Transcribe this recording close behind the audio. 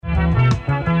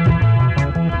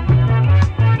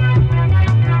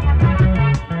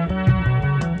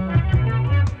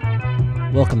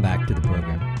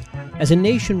As a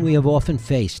nation, we have often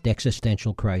faced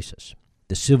existential crisis.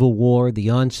 The Civil War,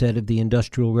 the onset of the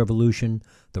Industrial Revolution,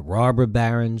 the robber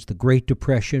barons, the Great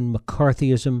Depression,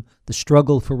 McCarthyism, the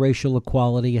struggle for racial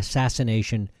equality,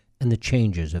 assassination, and the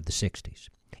changes of the 60s.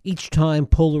 Each time,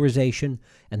 polarization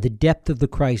and the depth of the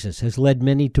crisis has led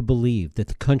many to believe that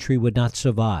the country would not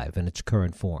survive in its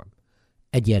current form.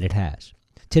 And yet it has.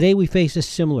 Today we face a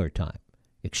similar time.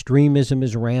 Extremism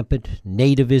is rampant,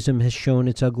 nativism has shown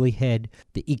its ugly head,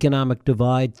 the economic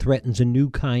divide threatens a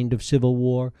new kind of civil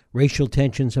war, racial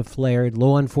tensions have flared,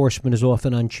 law enforcement is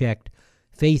often unchecked,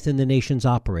 faith in the nation's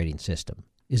operating system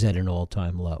is at an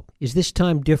all-time low. Is this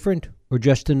time different, or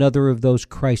just another of those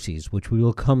crises which we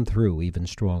will come through even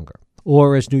stronger?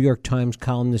 Or, as New York Times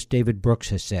columnist David Brooks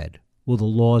has said, will the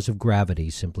laws of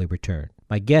gravity simply return?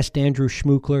 My guest, Andrew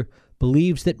Schmookler,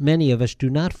 believes that many of us do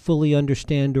not fully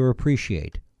understand or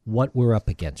appreciate what we're up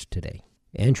against today.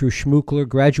 Andrew Schmookler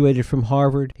graduated from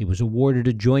Harvard. He was awarded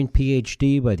a joint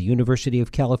Ph.D. by the University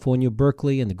of California,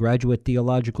 Berkeley, and the Graduate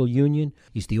Theological Union.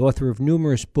 He's the author of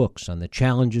numerous books on the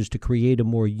challenges to create a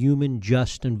more human,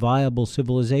 just, and viable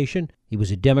civilization. He was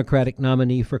a Democratic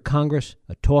nominee for Congress,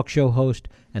 a talk show host,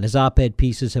 and his op-ed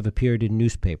pieces have appeared in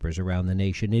newspapers around the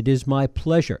nation. It is my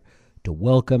pleasure to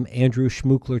welcome Andrew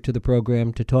Schmookler to the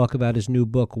program to talk about his new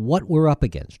book, What We're Up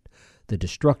Against, the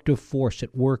destructive force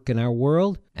at work in our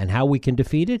world and how we can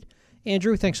defeat it.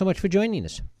 Andrew, thanks so much for joining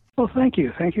us. Well, thank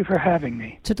you. Thank you for having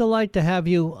me. It's a delight to have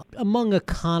you. Among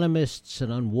economists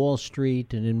and on Wall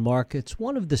Street and in markets,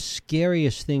 one of the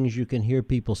scariest things you can hear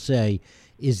people say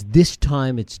is this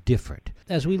time it's different.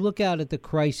 As we look out at the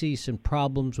crises and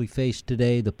problems we face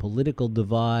today, the political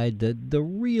divide, the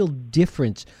real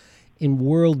difference in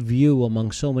worldview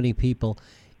among so many people,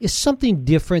 is something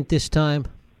different this time?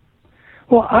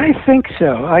 Well, I think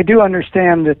so. I do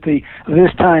understand that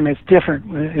this time it's different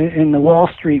in the Wall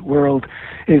Street world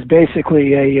is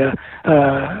basically a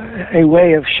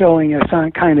way of showing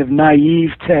some kind of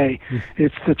naivete.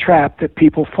 It's the trap that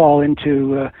people fall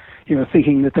into,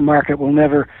 thinking that the market will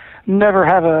never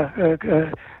have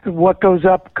what goes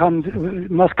up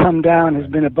must come down has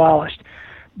been abolished.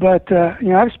 But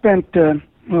I've spent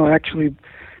actually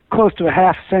close to a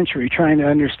half century trying to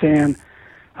understand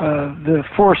the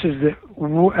forces that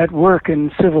at work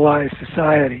in civilized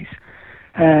societies.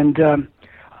 And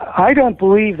I don't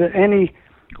believe that any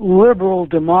liberal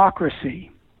democracy,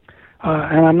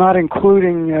 and I'm not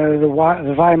including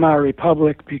the Weimar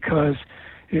Republic because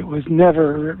it was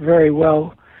never very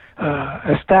well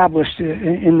established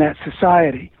in that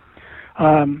society.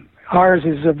 Ours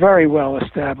is a very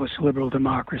well-established liberal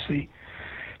democracy.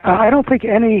 I don't think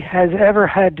any has ever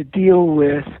had to deal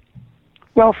with,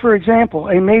 well, for example,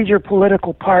 a major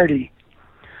political party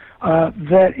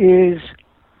that is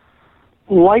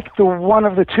like the one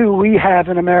of the two we have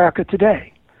in America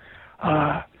today.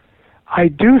 I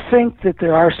do think that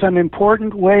there are some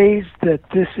important ways that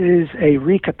this is a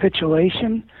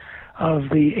recapitulation of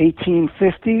the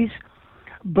 1850s,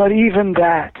 but even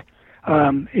that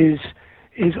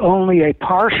is only a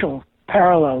partial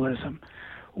parallelism.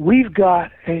 We've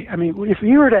got if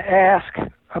you were to ask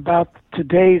about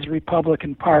today's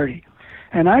Republican Party,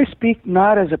 and I speak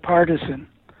not as a partisan,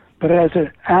 but as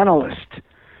an analyst,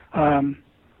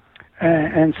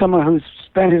 and someone who's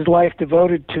spent his life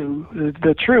devoted to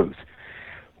the truth.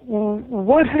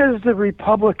 What has the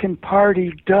Republican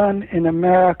Party done in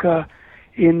America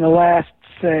in the last,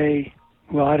 say,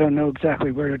 well, I don't know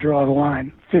exactly where to draw the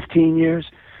line, 15 years,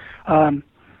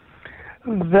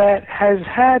 that has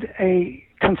had a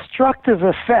constructive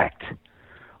effect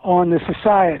on the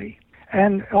society?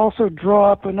 And also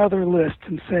draw up another list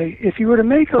and say, if you were to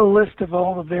make a list of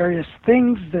all the various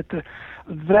things that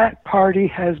that party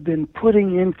has been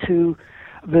putting into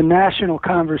the national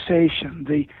conversation,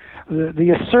 the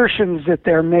assertions that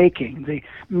they're making, the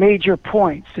major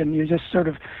points, and you just sort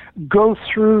of go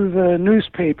through the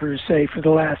newspapers, say, for the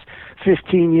last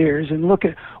 15 years and look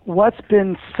at what's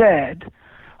been said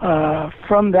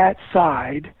from that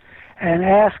side and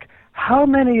ask, how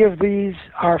many of these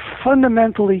are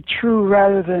fundamentally true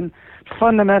rather than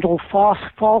fundamental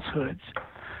falsehoods?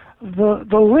 The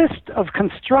list of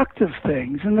constructive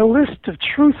things and the list of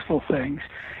truthful things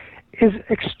is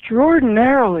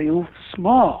extraordinarily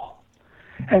small.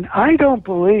 And I don't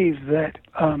believe that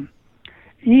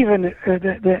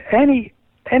that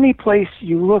any place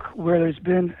you look where there's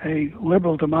been a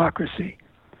liberal democracy,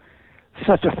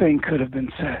 such a thing could have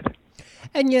been said.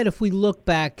 And yet, if we look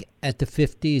back at the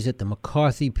 50s, at the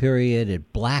McCarthy period,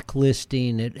 at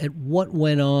blacklisting, at what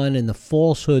went on and the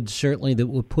falsehoods certainly that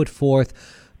were put forth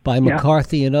by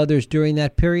McCarthy and others during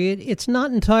that period, it's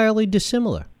not entirely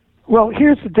dissimilar. Well,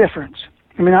 here's the difference.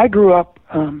 I mean, I grew up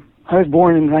I was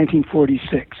born in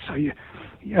 1946, so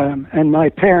and my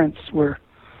parents were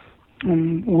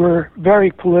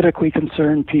very politically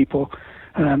concerned people.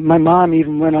 My mom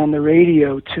even went on the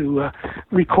radio to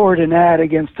record an ad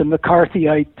against a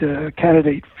McCarthyite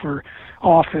candidate for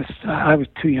office. I was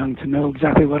too young to know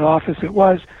exactly what office it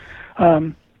was.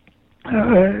 Back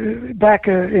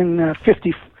in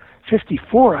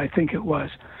 54, I think it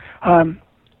was.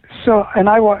 So, and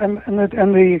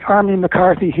the Army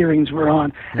McCarthy hearings were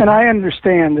on, and I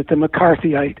understand that the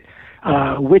McCarthyite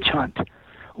witch hunt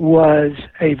was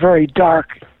a very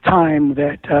dark time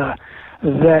that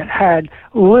had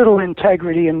little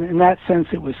integrity, and in that sense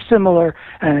it was similar,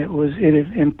 and it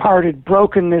imparted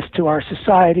brokenness to our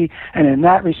society, and in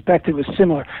that respect it was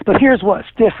similar. But here's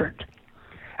what's different.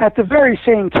 At the very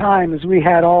same time as we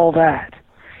had all that,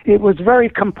 it was very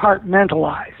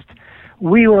compartmentalized.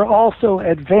 We were also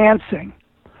advancing.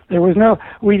 There was no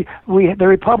the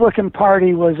Republican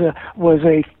Party was a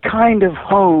kind of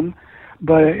home,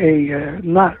 but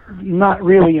not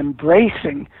really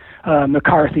embracing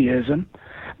McCarthyism.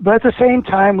 But at the same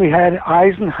time, we had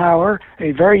Eisenhower,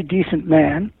 a very decent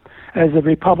man, as the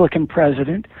Republican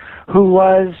president, who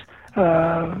was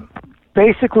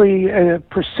basically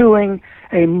pursuing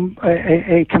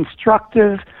a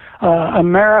constructive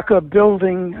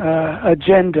America-building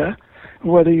agenda.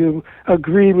 Whether you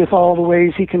agree with all the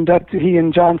ways he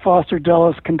and John Foster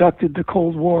Dulles conducted the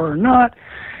Cold War or not,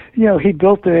 he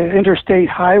built the interstate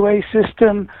highway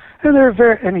system,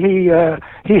 and he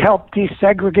helped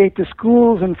desegregate the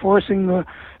schools, enforcing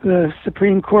the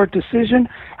Supreme Court decision.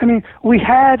 I mean, we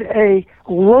had a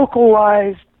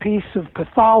localized piece of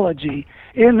pathology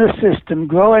in the system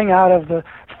growing out of the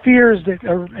fears that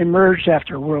emerged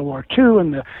after World War II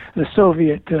and the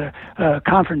Soviet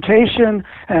confrontation,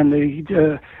 and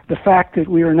the fact that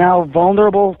we are now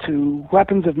vulnerable to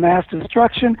weapons of mass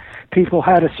destruction. People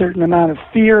had a certain amount of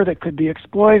fear that could be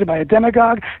exploited by a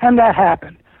demagogue, and that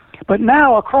happened. But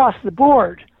now, across the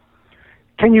board,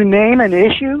 can you name an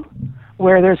issue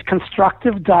where there's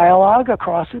constructive dialogue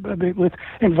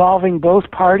involving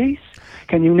both parties?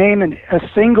 Can you name a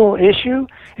single issue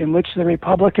in which the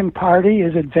Republican Party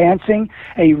is advancing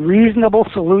a reasonable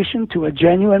solution to a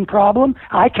genuine problem?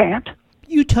 I can't.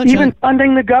 Even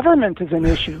funding the government is an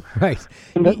issue. Right.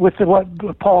 With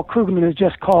what Paul Krugman has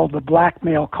just called the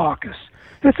blackmail caucus.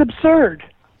 It's absurd.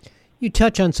 You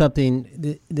touch on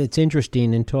something that's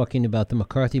interesting in talking about the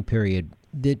McCarthy period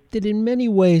that in many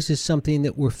ways is something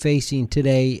that we're facing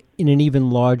today in an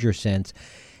even larger sense.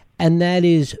 And that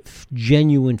is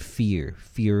genuine fear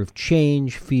of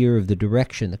change, fear of the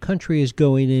direction the country is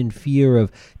going in, fear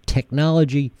of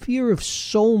technology, fear of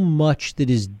so much that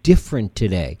is different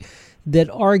today that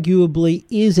arguably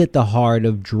is at the heart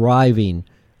of driving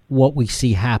what we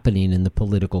see happening in the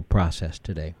political process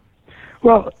today.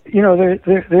 Well,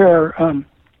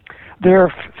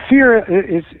 fear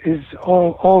is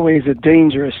always a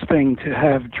dangerous thing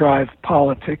to drive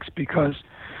politics because,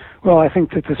 well, I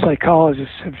think that the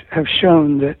psychologists have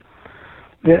shown that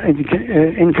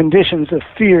in conditions of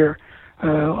fear,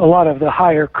 a lot of the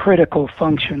higher critical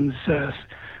functions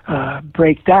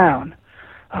break down,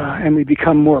 and we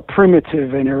become more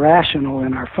primitive and irrational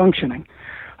in our functioning.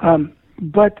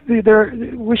 But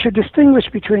we should distinguish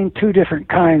between two different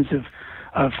kinds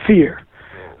of fear.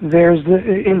 There's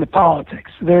in the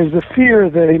politics. There's the fear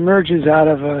that emerges out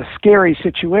of a scary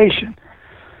situation.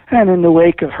 And in the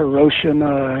wake of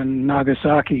Hiroshima and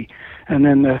Nagasaki, and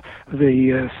then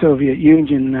the Soviet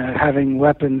Union having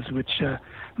weapons which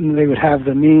they would have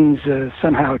the means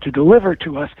somehow to deliver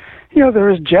to us, there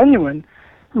is genuine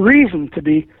reason to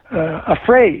be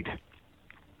afraid.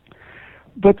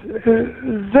 But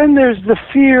then there's the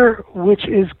fear which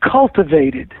is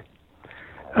cultivated,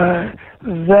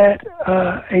 that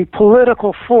a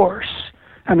political force,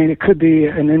 it could be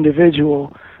an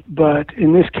individual, but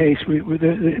in this case,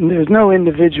 there's no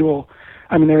individual.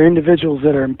 There are individuals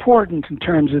that are important in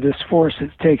terms of this force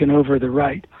that's taken over the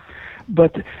right.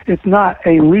 But it's not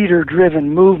a leader-driven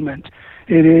movement.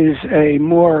 It is a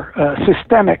more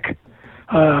systemic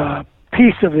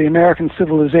piece of the American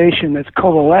civilization that's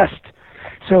coalesced.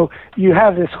 So you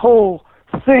have this whole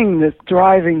thing that's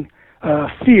driving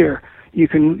fear. You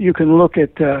can look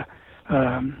at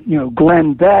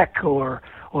Glenn Beck or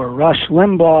Rush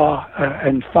Limbaugh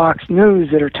and Fox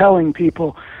News that are telling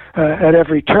people at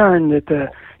every turn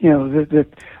that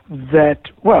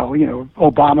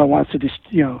Obama wants to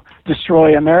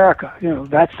destroy America.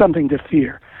 That's something to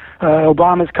fear.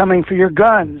 Obama's coming for your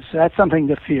guns. That's something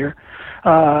to fear.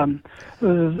 And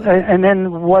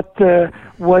then what the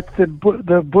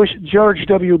George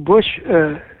W. Bush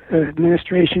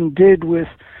administration did with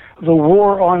the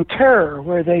war on terror,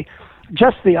 where they,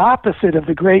 just the opposite of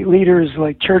the great leaders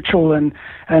like Churchill and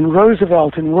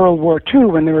Roosevelt in World War II,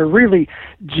 when there were really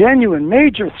genuine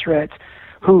major threats,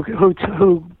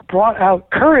 who brought out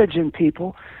courage in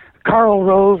people. Karl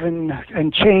Rove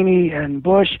and Cheney and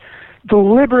Bush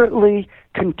deliberately,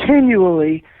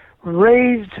 continually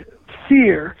raised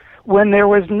fear when there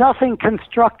was nothing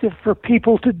constructive for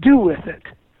people to do with it.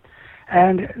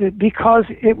 And because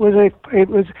it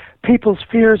was people's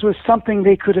fears was something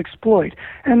they could exploit.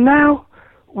 And now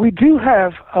we do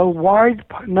have a wide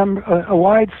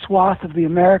swath of the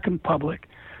American public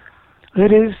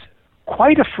that is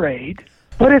quite afraid,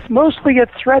 but it's mostly at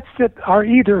threats that are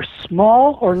either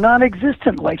small or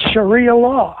non-existent, like Sharia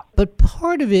law. But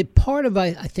part of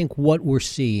I think what we're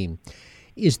seeing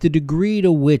is the degree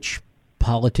to which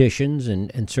politicians,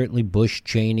 and certainly Bush,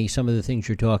 Cheney, some of the things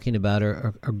you're talking about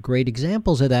are great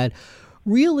examples of that,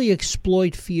 really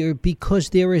exploit fear because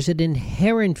there is an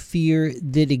inherent fear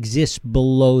that exists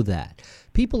below that.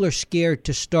 People are scared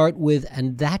to start with,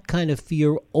 and that kind of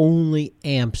fear only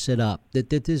amps it up.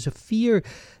 That there's a fear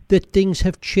that things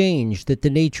have changed, that the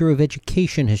nature of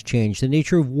education has changed, the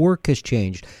nature of work has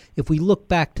changed. If we look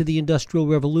back to the Industrial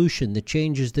Revolution, the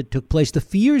changes that took place, the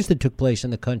fears that took place in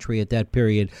the country at that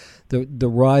period, the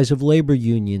rise of labor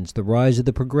unions, the rise of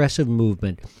the progressive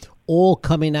movement, all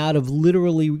coming out of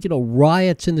literally,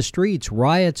 riots in the streets,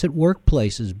 riots at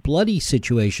workplaces, bloody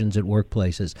situations at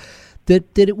workplaces.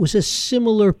 That it was a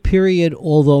similar period,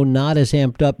 although not as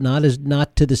amped up,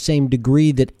 not to the same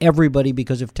degree that everybody,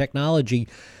 because of technology,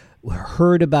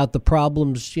 heard about the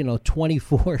problems,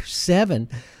 24/7.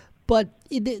 But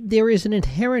there is an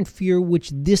inherent fear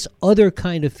which this other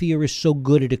kind of fear is so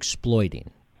good at exploiting.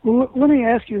 Well, let me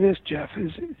ask you this, Jeff.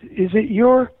 Is it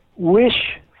your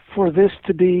wish for this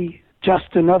to be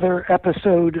just another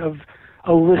episode of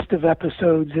a list of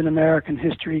episodes in American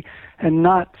history and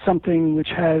not something which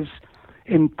has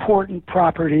important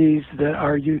properties that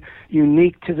are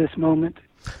unique to this moment?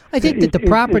 I think that the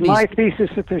properties... Is my thesis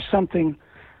that there's something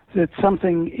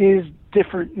is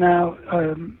different now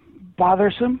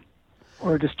bothersome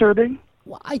or disturbing?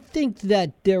 Well, I think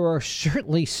that there are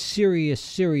certainly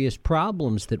serious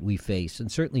problems that we face,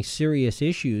 and certainly serious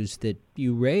issues that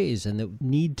you raise and that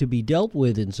need to be dealt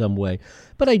with in some way.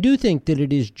 But I do think that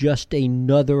it is just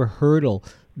another hurdle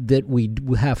that we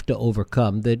have to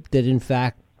overcome, that in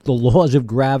fact the laws of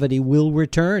gravity will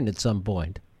return at some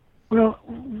point. Well,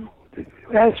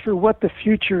 as for what the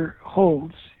future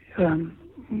holds,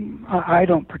 I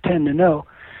don't pretend to know,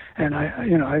 and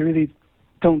I really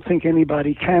don't think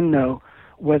anybody can know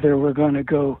whether we're going to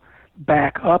go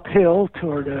back uphill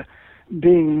toward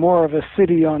being more of a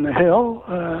city on the hill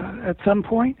at some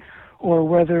point, or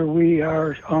whether we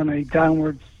are on a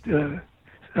downward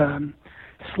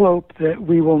slope that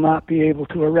we will not be able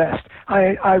to arrest.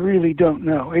 I really don't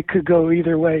know. It could go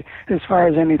either way as far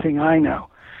as anything I know.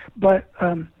 But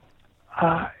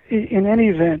in any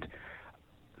event,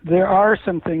 there are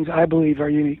some things I believe are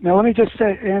unique. Now, let me just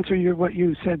answer what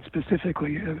you said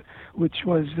specifically, which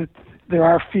was that there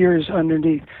are fears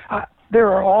underneath.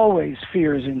 There are always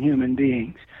fears in human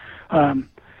beings.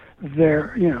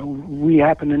 We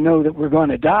happen to know that we're going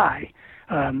to die,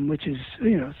 which is,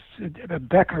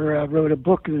 Becker wrote a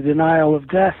book, The Denial of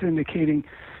Death, indicating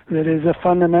that is a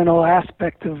fundamental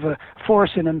aspect of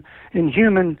force in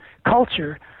human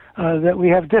culture, that we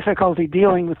have difficulty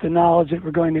dealing with the knowledge that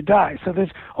we're going to die. So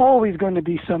there's always going to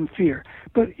be some fear.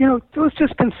 But, let's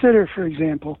just consider, for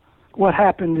example, what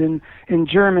happened in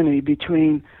Germany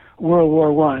between World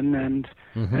War I and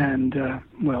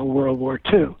World War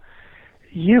II.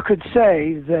 You could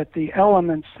say that the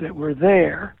elements that were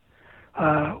there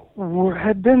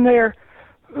had been there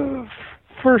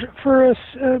for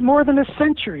more than a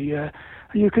century.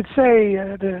 You could say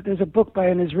there's a book by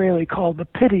an Israeli called "The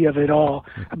Pity of It All"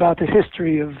 about the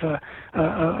history of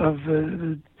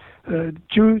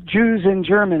Jews in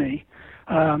Germany,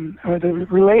 or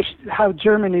how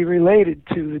Germany related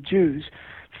to the Jews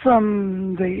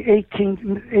from the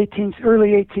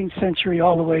early 18th century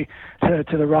all the way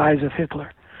to the rise of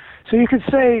Hitler. So you could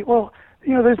say, well,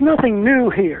 there's nothing new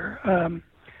here.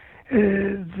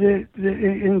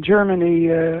 In Germany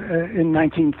in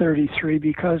 1933,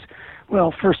 because,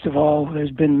 well, first of all,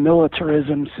 there's been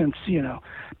militarism since,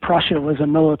 Prussia was a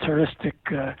militaristic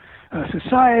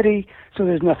society, so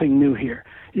there's nothing new here.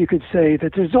 You could say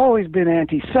that there's always been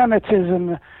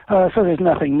anti-Semitism, so there's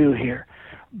nothing new here.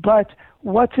 But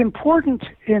what's important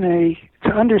to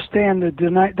understand the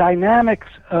dynamics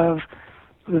of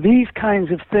these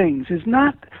kinds of things is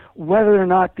not whether or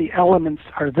not the elements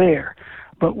are there,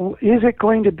 but is it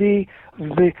going to be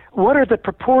what are the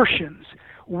proportions?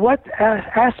 what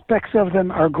aspects of them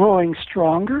are growing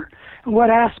stronger and what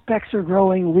aspects are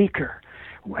growing weaker,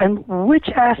 and which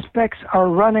aspects are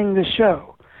running the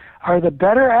show. Are the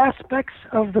better aspects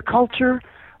of the culture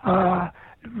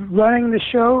running the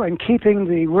show and keeping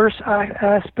the worse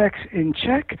aspects in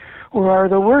check, or are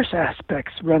the worse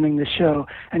aspects running the show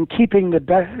and keeping the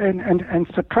and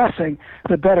suppressing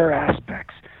the better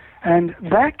aspects? And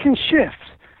that can shift.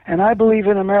 And I believe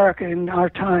in America in our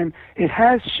time it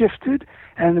has shifted,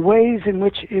 and ways in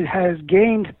which it has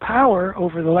gained power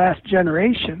over the last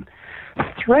generation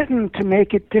threaten to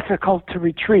make it difficult to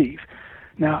retrieve.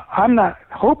 Now, I'm not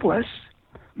hopeless.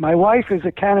 My wife is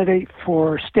a candidate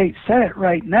for state senate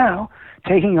right now,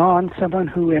 taking on someone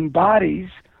who embodies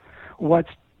what's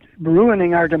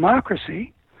ruining our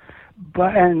democracy.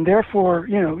 And therefore,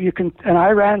 you can. And I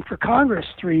ran for Congress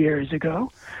 3 years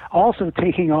ago, also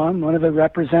taking on one of the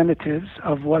representatives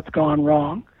of what's gone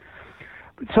wrong.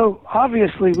 So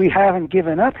obviously, we haven't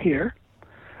given up here.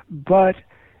 But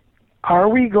are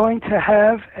we going to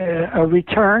have a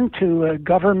return to a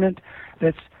government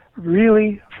that's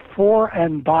really for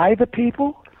and by the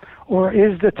people, or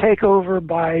is the takeover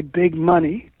by big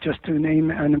money, just to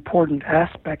name an important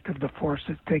aspect of the force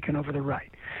that's taken over the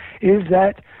right? Is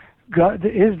that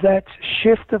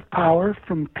shift of power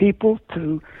from people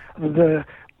to the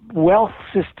wealth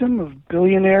system of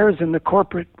billionaires in the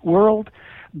corporate world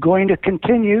going to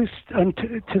continue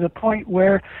to the point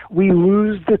where we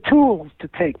lose the tools to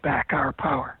take back our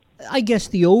power? I guess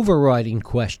the overriding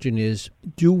question is,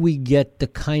 do we get the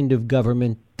kind of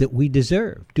government that we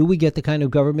deserve? Do we get the kind of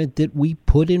government that we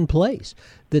put in place?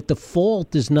 That the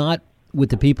fault is not with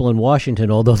the people in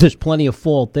Washington, although there's plenty of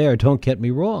fault there, don't get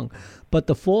me wrong, but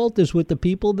the fault is with the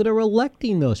people that are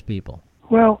electing those people.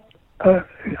 Well,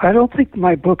 I don't think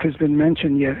my book has been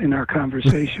mentioned yet in our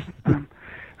conversation,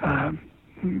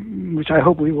 which I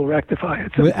hope we will rectify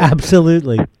at some point.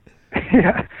 Absolutely.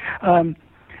 Yeah.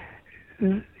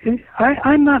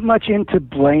 I'm not much into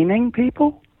blaming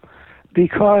people,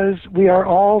 because we are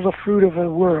all the fruit of the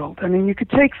world. I mean, you could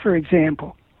take, for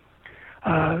example,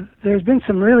 there's been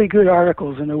some really good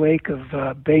articles in the wake of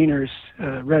Boehner's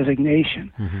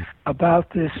resignation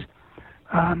about this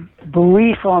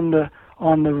belief on the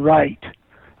right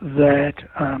that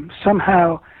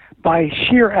somehow by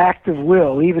sheer act of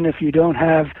will, even if you don't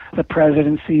have the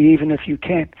presidency, even if you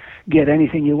can't get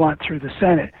anything you want through the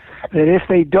Senate, that if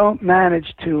they don't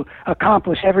manage to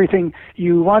accomplish everything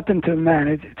you want them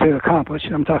to accomplish,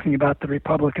 and I'm talking about the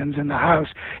Republicans in the House,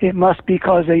 it must be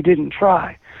because they didn't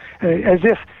try. As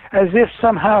if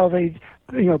somehow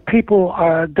people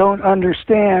don't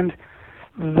understand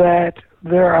that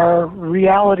there are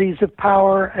realities of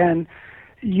power and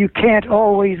you can't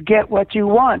always get what you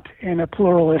want in a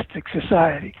pluralistic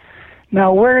society.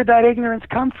 Now, where did that ignorance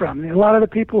come from? A lot of the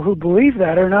people who believe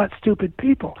that are not stupid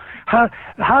people. How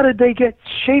did they get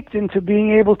shaped into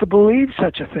being able to believe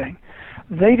such a thing?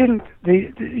 They didn't.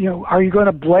 Are you going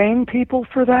to blame people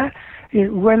for that?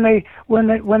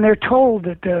 When they're told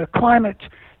that climate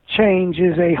change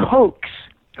is a hoax,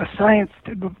 a science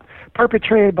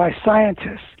perpetrated by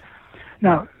scientists.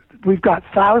 Now, we've got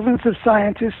thousands of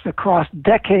scientists across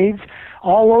decades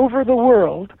all over the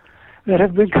world that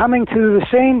have been coming to the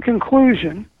same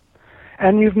conclusion,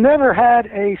 and you've never had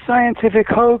a scientific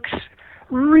hoax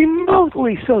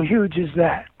remotely so huge as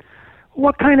that.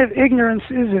 What kind of ignorance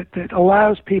is it that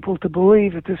allows people to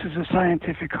believe that this is a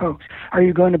scientific hoax? Are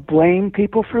you going to blame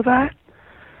people for that?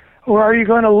 Or are you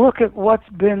going to look at what's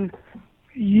been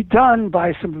done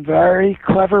by some very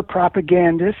clever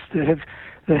propagandists that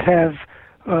have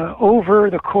over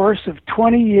the course of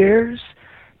 20 years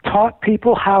taught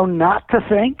people how not to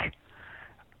think?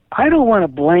 I don't want to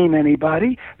blame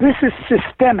anybody. This is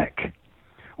systemic.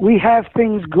 We have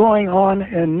things going on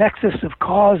in a nexus of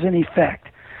cause and effect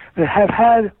that have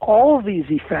had all these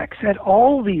effects at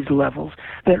all these levels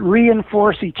that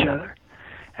reinforce each other.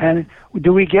 And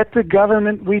do we get the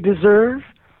government we deserve?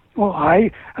 Well,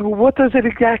 what does it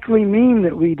exactly mean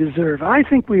that we deserve? I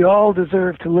think we all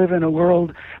deserve to live in a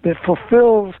world that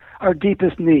fulfills our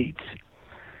deepest needs.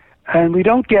 And we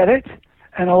don't get it,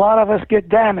 and a lot of us get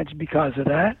damaged because of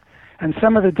that. And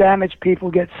some of the damaged people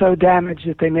get so damaged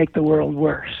that they make the world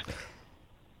worse.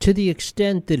 To the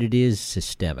extent that it is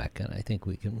systemic, and I think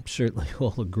we can certainly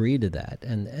all agree to that,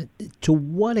 and to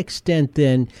what extent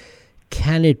then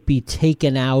can it be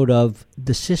taken out of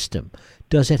the system?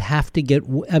 Does it have to get,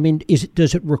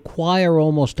 does it require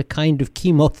almost a kind of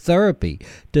chemotherapy?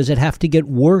 Does it have to get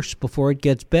worse before it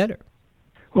gets better?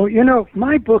 Well,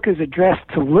 my book is addressed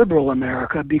to liberal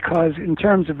America because in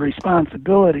terms of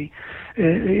responsibility,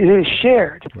 it is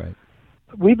shared. Right.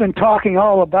 we've been talking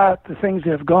all about the things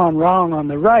that have gone wrong on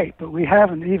the right, but we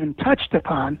haven't even touched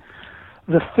upon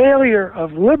the failure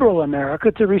of liberal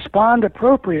America to respond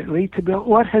appropriately to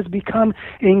what has become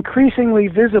increasingly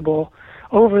visible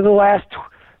over the last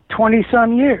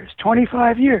 20-some years,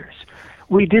 25 years.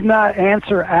 We did not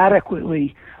answer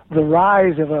adequately the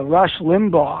rise of a Rush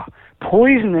Limbaugh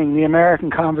poisoning the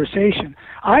American conversation.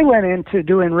 I went into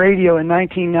doing radio in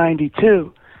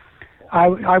 1992.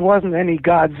 I wasn't any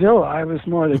Godzilla. I was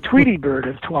more the Tweety Bird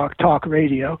of talk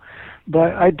radio.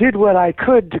 But I did what I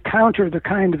could to counter the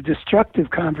kind of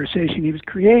destructive conversation he was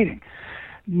creating.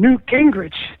 Newt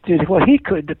Gingrich did what he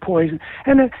could to poison,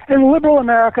 and liberal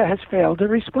America has failed to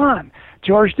respond.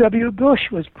 George W.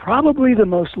 Bush was probably the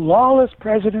most lawless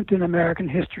president in American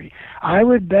history. I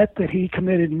would bet that he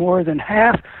committed more than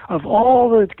half of all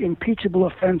the impeachable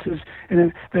offenses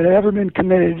that have ever been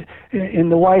committed in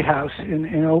the White House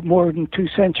in more than 2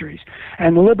 centuries.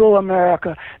 And liberal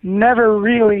America never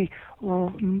really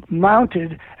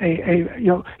mounted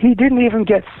he didn't even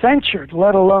get censured,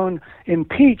 let alone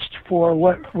impeached for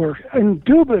what were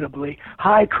indubitably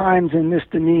high crimes and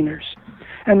misdemeanors.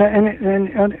 I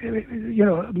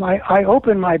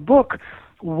open my book,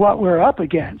 What We're Up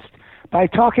Against, by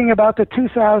talking about the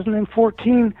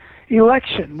 2014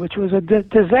 election, which was a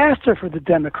disaster for the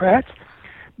Democrats,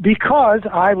 because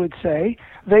I would say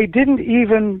they didn't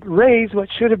even raise what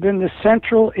should have been the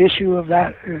central issue of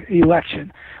that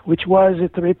election, which was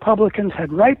that the Republicans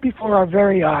had, right before our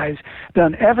very eyes,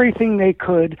 done everything they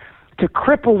could to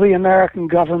cripple the American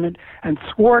government and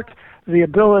thwart the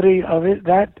ability of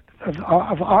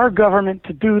our government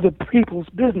to do the people's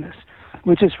business,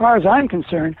 which, as far as I'm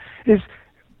concerned, is,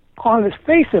 on the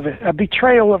face of it, a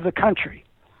betrayal of the country.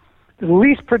 The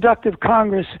least productive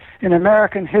Congress in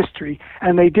American history,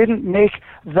 and they didn't make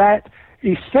that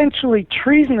essentially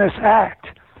treasonous act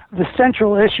the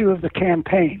central issue of the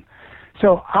campaign.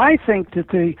 So I think that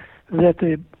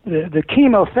the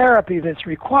chemotherapy that's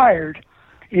required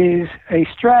is a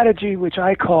strategy which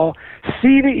I call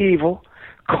see the evil,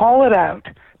 call it out,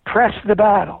 press the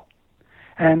battle.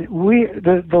 And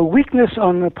the weakness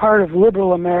on the part of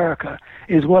liberal America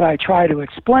is what I try to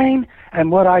explain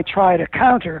and what I try to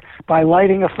counter by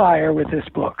lighting a fire with this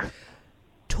book.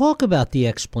 Talk about the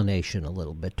explanation a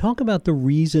little bit. Talk about the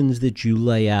reasons that you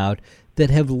lay out that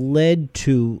have led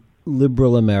to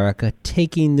liberal America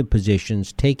taking the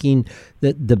positions, taking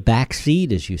the back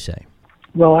seat, as you say.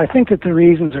 Well, I think that the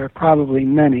reasons are probably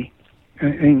many,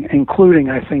 including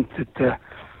I think that the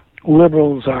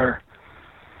liberals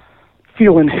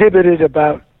feel inhibited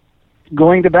about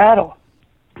going to battle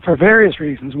for various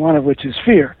reasons, one of which is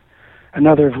fear,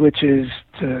 another of which is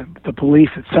the belief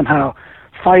that somehow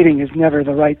fighting is never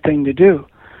the right thing to do.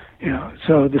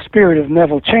 So the spirit of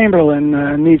Neville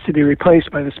Chamberlain needs to be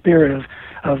replaced by the spirit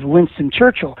of Winston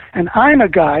Churchill. And I'm a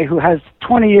guy who has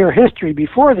 20-year history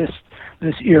before this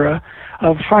era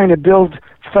of trying to build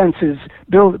fences,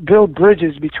 build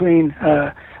bridges between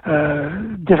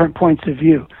different points of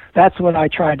view. That's what I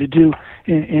try to do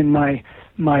in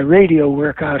my radio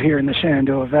work out here in the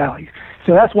Shenandoah Valley.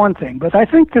 So that's one thing. But I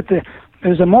think that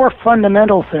there's a more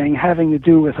fundamental thing having to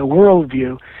do with a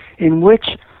worldview in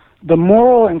which the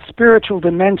moral and spiritual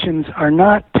dimensions are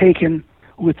not taken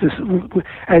with this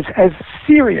as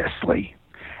seriously,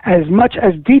 as much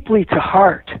as deeply to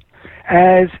heart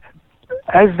as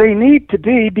they need to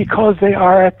be, because they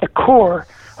are at the core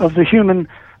of the human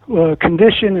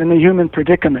condition and the human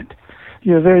predicament.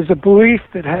 There's a belief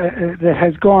that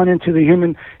has gone into the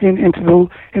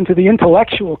into the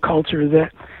intellectual culture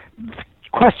that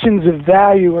questions of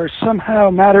value are somehow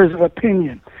matters of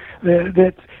opinion.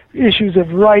 That issues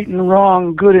of right and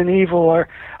wrong, good and evil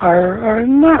are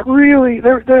not really.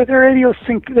 They're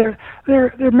idiosyncratic.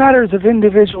 They're matters of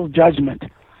individual judgment.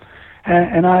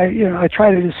 And I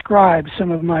try to describe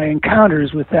some of my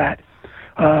encounters with that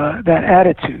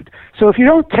attitude. So if you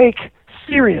don't take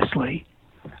seriously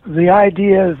the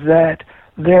idea that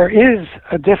there is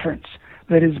a difference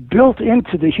that is built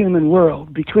into the human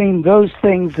world between those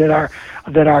things that are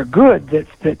good,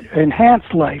 that enhance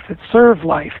life, that serve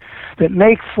life, that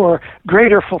make for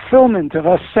greater fulfillment of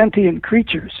us sentient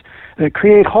creatures, that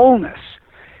create wholeness,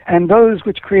 and those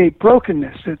which create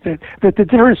brokenness, that the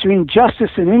difference between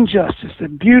justice and injustice,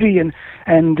 and beauty and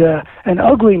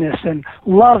ugliness, and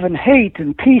love and hate,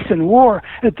 and peace and war,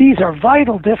 that these are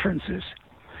vital differences.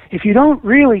 If you don't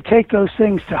really take those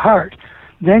things to heart,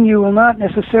 then you will not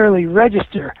necessarily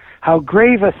register how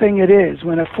grave a thing it is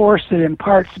when a force that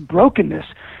imparts brokenness,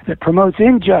 that promotes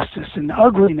injustice and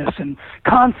ugliness and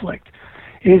conflict,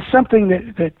 is something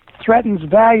that threatens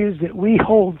values that we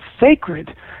hold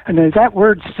sacred. And is that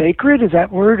word sacred? Is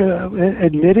that word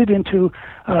admitted into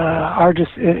our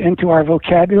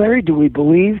vocabulary? Do we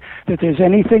believe that there's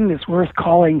anything that's worth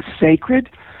calling sacred?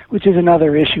 Which is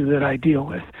another issue that I deal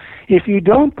with. If you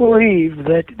don't believe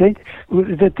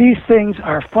that these things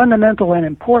are fundamental and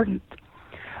important,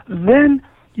 then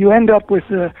you end up with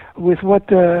a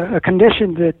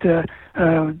condition that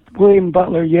William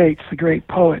Butler Yeats, the great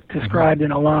poet, described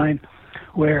in a line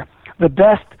where the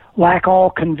best lack all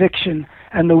conviction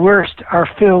and the worst are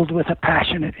filled with a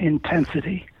passionate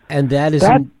intensity. And that is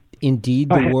indeed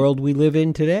the world we live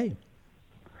in today.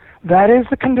 That is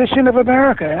the condition of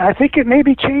America. I think it may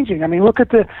be changing. I mean, look at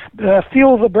the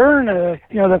Feel the Burn,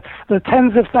 the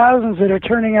tens of thousands that are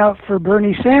turning out for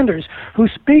Bernie Sanders, who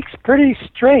speaks pretty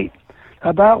straight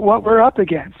about what we're up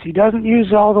against. He doesn't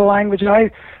use all the language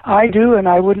I do, and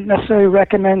I wouldn't necessarily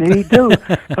recommend he do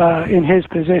in his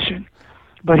position.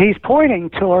 But he's pointing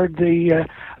toward the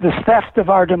theft of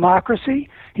our democracy.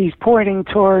 He's pointing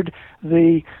toward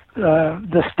the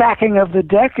stacking of the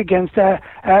deck against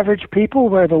average people,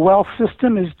 where the wealth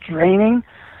system is draining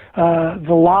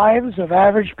the lives of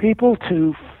average people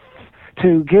to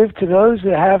give to those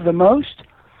that have the most.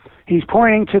 He's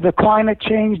pointing to the climate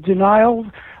change denial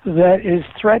that is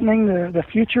threatening the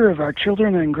future of our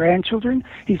children and grandchildren.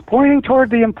 He's pointing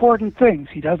toward the important things.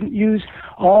 He doesn't use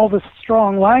all the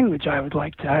strong language I would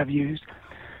like to have used.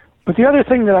 But the other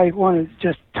thing that I want to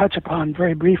just touch upon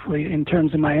very briefly in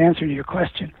terms of my answer to your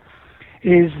question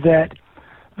is that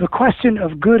the question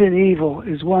of good and evil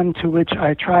is one to which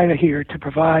I try to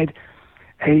provide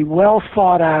a well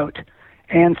thought out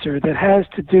answer that has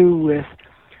to do with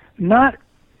not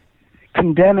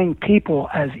condemning people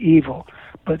as evil,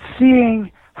 but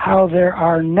seeing how there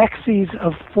are nexes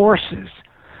of forces,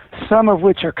 some of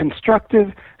which are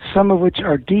constructive, some of which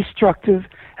are destructive,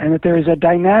 and that there is a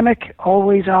dynamic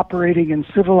always operating in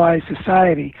civilized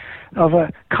society of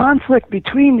a conflict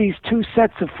between these two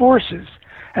sets of forces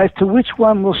as to which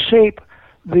one will shape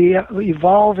the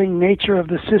evolving nature of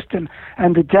the system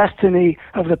and the destiny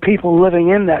of the people living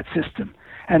in that system.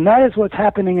 And that is what's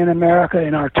happening in America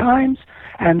in our times,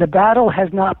 and the battle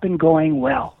has not been going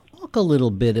well. Talk a little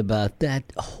bit about that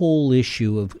whole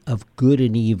issue of good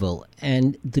and evil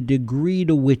and the degree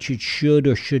to which it should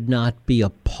or should not be a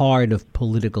part of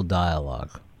political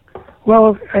dialogue.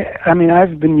 Well, I mean,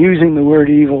 I've been using the word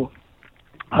evil.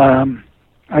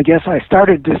 I guess I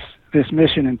started this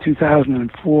mission in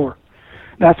 2004.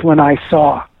 That's when I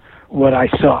saw what I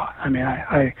saw. I mean,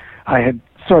 I had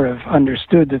sort of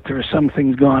understood that there were some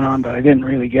things going on, but I didn't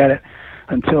really get it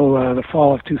until the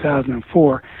fall of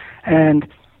 2004. And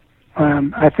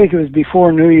I think it was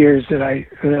before New Year's that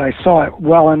I saw it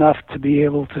well enough to be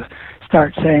able to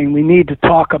start saying we need to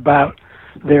talk about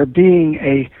there being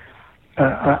a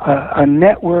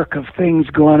network of things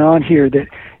going on here that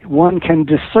one can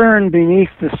discern beneath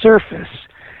the surface,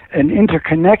 an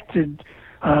interconnected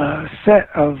set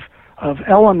of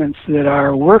elements that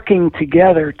are working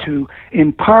together to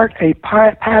impart a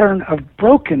pattern of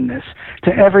brokenness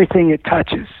to everything it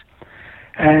touches.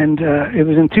 And it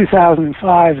was in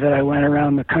 2005 that I went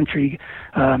around the country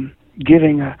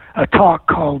giving a talk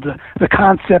called The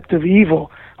Concept of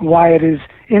Evil, why it is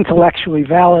intellectually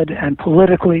valid and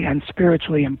politically and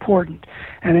spiritually important.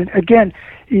 And again,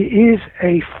 it is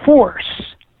a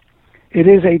force. It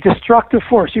is a destructive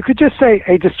force. You could just say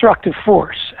a destructive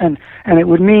force, and it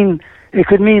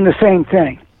could mean the same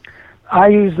thing. I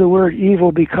use the word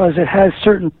evil because it has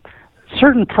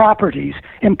certain properties,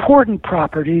 important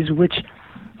properties, which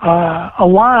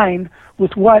align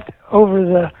with what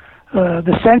over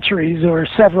the centuries or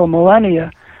several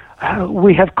millennia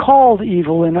we have called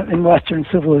evil in Western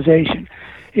civilization.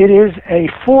 It is a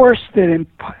force that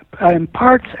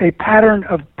imparts a pattern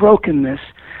of brokenness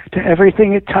to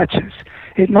everything it touches.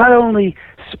 It not only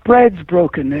spreads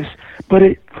brokenness, but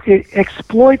it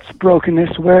exploits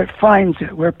brokenness where it finds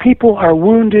it. Where people are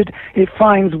wounded, it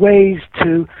finds ways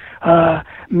to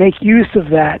make use of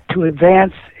that to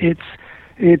advance its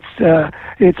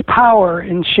power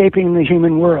in shaping the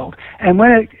human world. And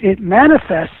when it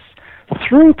manifests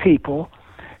through people,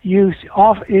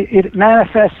 it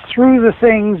manifests through the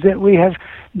things that we have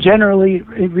generally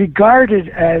regarded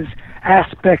as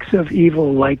aspects of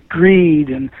evil, like greed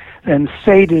and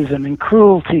sadism and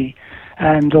cruelty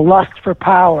and the lust for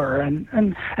power and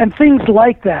things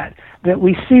like that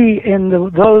we see in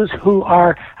those who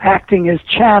are acting as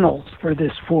channels for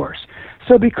this force.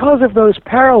 So because of those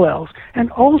parallels,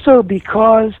 and also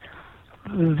because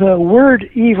the word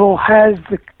evil has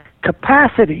the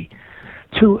capacity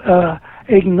to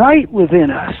ignite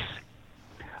within us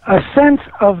a sense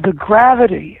of the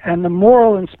gravity and the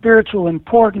moral and spiritual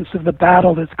importance of the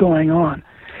battle that's going on.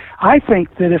 I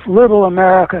think that if liberal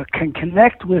America can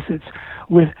connect with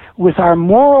our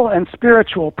moral and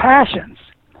spiritual passions,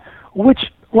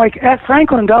 which, like at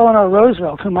Franklin Delano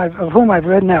Roosevelt, of whom I've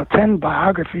read now 10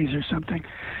 biographies or something,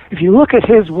 if you look at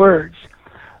his words,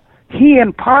 he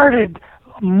imparted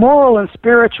moral and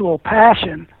spiritual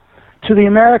passion to the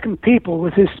American people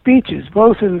with his speeches,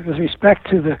 both with respect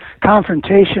to the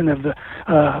confrontation of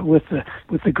with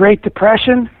the Great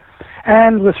Depression,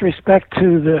 and with respect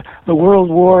to the World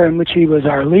War in which he was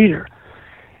our leader.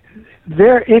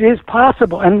 There, it is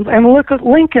possible, and look at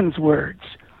Lincoln's words.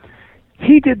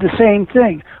 He did the same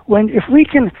thing. If we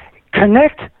can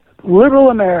connect liberal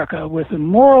America with the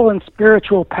moral and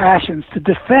spiritual passions to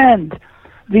defend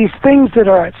these things that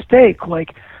are at stake,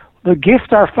 like the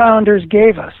gift our founders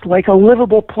gave us, like a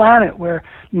livable planet where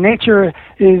nature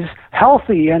is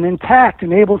healthy and intact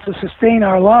and able to sustain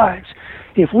our lives.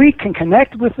 If we can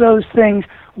connect with those things,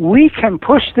 we can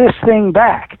push this thing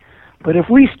back. But if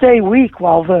we stay weak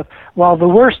while the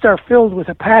worst are filled with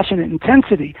a passionate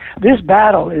intensity, this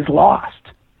battle is lost.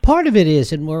 Part of it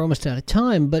is, and we're almost out of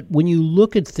time, but when you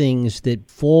look at things that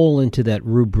fall into that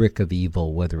rubric of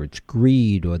evil, whether it's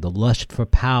greed or the lust for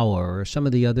power or some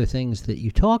of the other things that you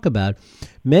talk about,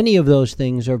 many of those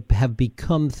things have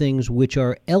become things which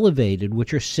are elevated,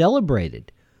 which are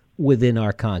celebrated within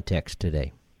our context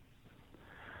today.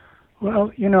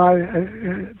 Well,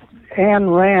 Ayn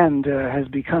Rand has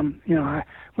become,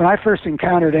 when I first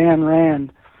encountered Ayn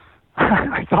Rand,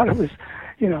 I thought it was,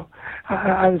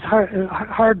 I was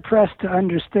hard-pressed to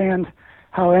understand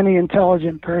how any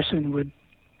intelligent person would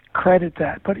credit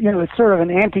that. But, it's sort of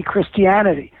an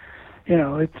anti-Christianity.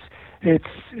 It's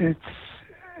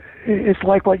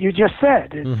like what you just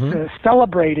said. It's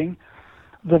celebrating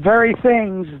the very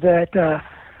things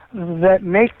that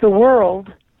make the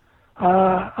world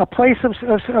a place of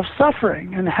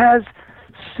suffering, and has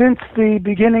since the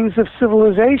beginnings of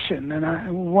civilization.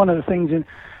 And one of the things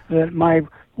that my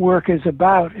work is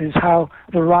about is how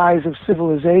the rise of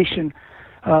civilization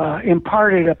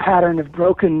imparted a pattern of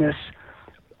brokenness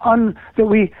that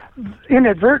we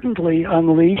inadvertently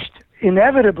unleashed,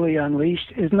 inevitably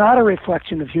unleashed, is not a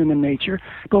reflection of human nature,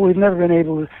 but we've never been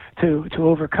able to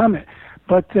overcome it.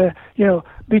 But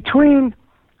between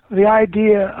the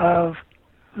idea of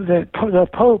the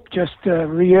Pope just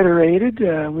reiterated,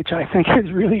 which I think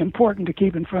is really important to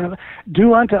keep in front of us,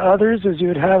 do unto others as you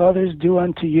would have others do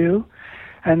unto you.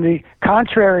 And the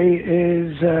contrary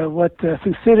is what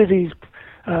Thucydides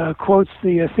quotes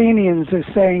the Athenians as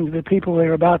saying to the people they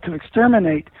were about to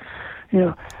exterminate,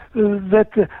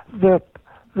 that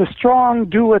the strong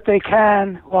do what they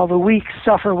can while the weak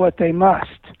suffer what they must.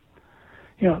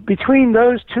 Between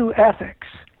those two ethics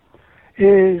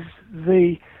is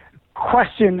the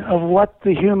question of what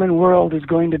the human world is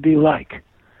going to be like.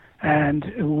 And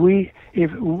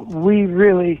if we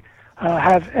really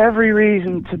have every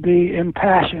reason to be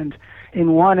impassioned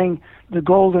in wanting the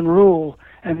golden rule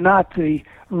and not the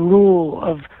rule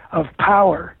of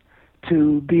power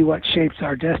to be what shapes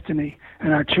our destiny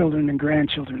and our children and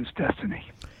grandchildren's destiny.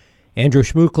 Andrew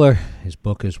Schmookler, his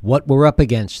book is What We're Up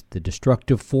Against, the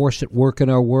Destructive Force at Work in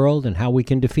Our World and How We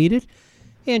Can Defeat It.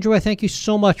 Andrew, I thank you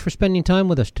so much for spending time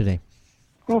with us today.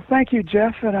 Well, thank you,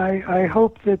 Jeff, and I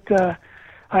hope that that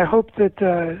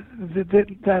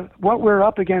What We're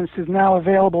Up Against is now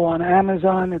available on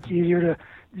Amazon. It's easier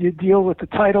to deal with the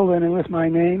title than with my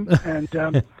name, and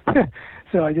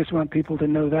so I just want people to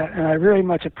know that. And I very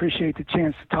much appreciate the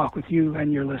chance to talk with you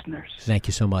and your listeners. Thank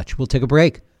you so much. We'll take a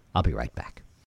break. I'll be right back.